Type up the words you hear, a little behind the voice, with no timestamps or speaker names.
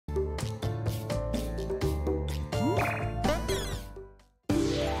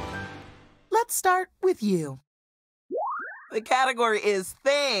Let's start with you. The category is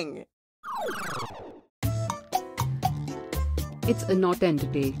thing. It's a not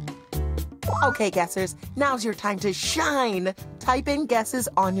entity. Okay, guessers, now's your time to shine. Type in guesses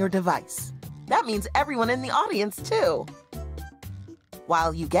on your device. That means everyone in the audience, too.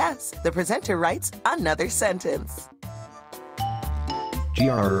 While you guess, the presenter writes another sentence.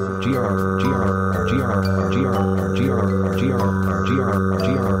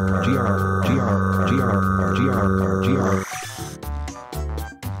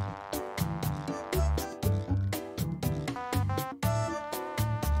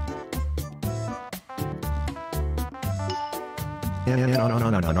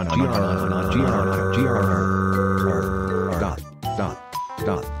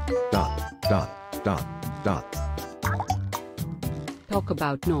 Talk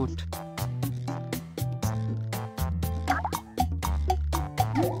about not.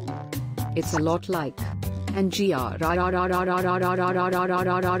 It's a lot like. And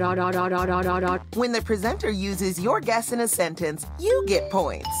When the presenter uses your guess in a sentence, you get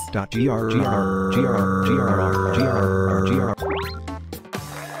points.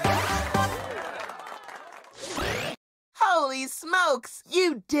 Holy smokes,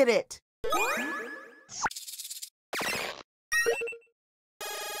 you did it!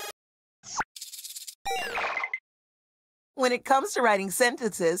 When it comes to writing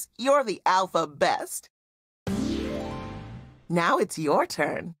sentences, you're the alpha best. Now it's your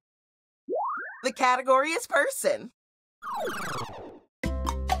turn. The category is person.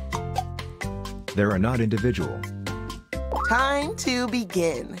 They are not individual. Time to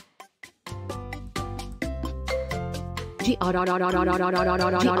begin. They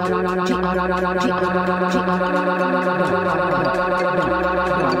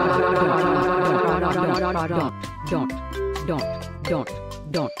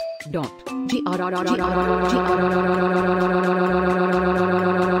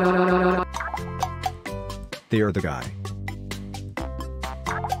are the guy.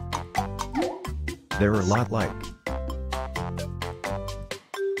 They're a lot like.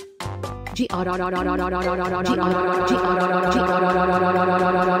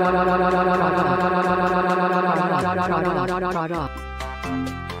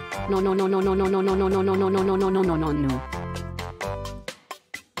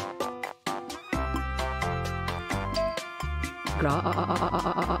 No.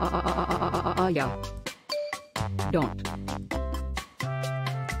 Yeah. Don't.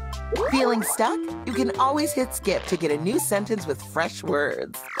 Feeling stuck? You can always hit skip to get a new sentence with fresh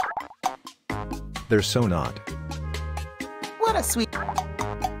words. They're so not. What a sweet...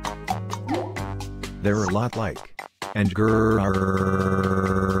 They're a lot like. And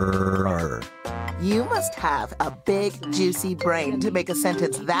You must have a big, juicy brain to make a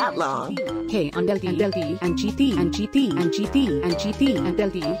sentence that long. Hey, and LT, and GT, and GT, and GT, and GT, and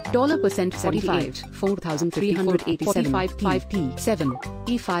LT, $% 45, 4,387, 5T, 7,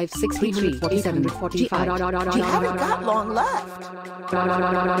 E5, 633, 47, 45. You haven't got long left.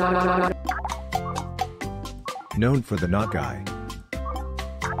 known for the not guy.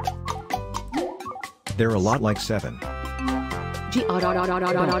 They're a lot like 7.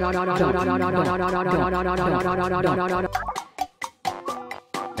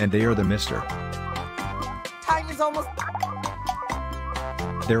 And they are the Mister. Time is almost...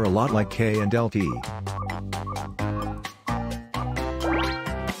 They're a lot like K and LT.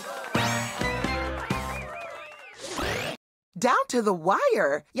 Down to the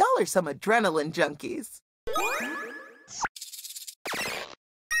wire. Y'all are some adrenaline junkies.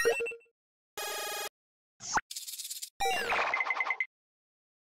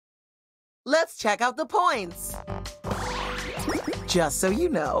 Let's check out the points. Just so you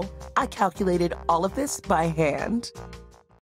know, I calculated all of this by hand.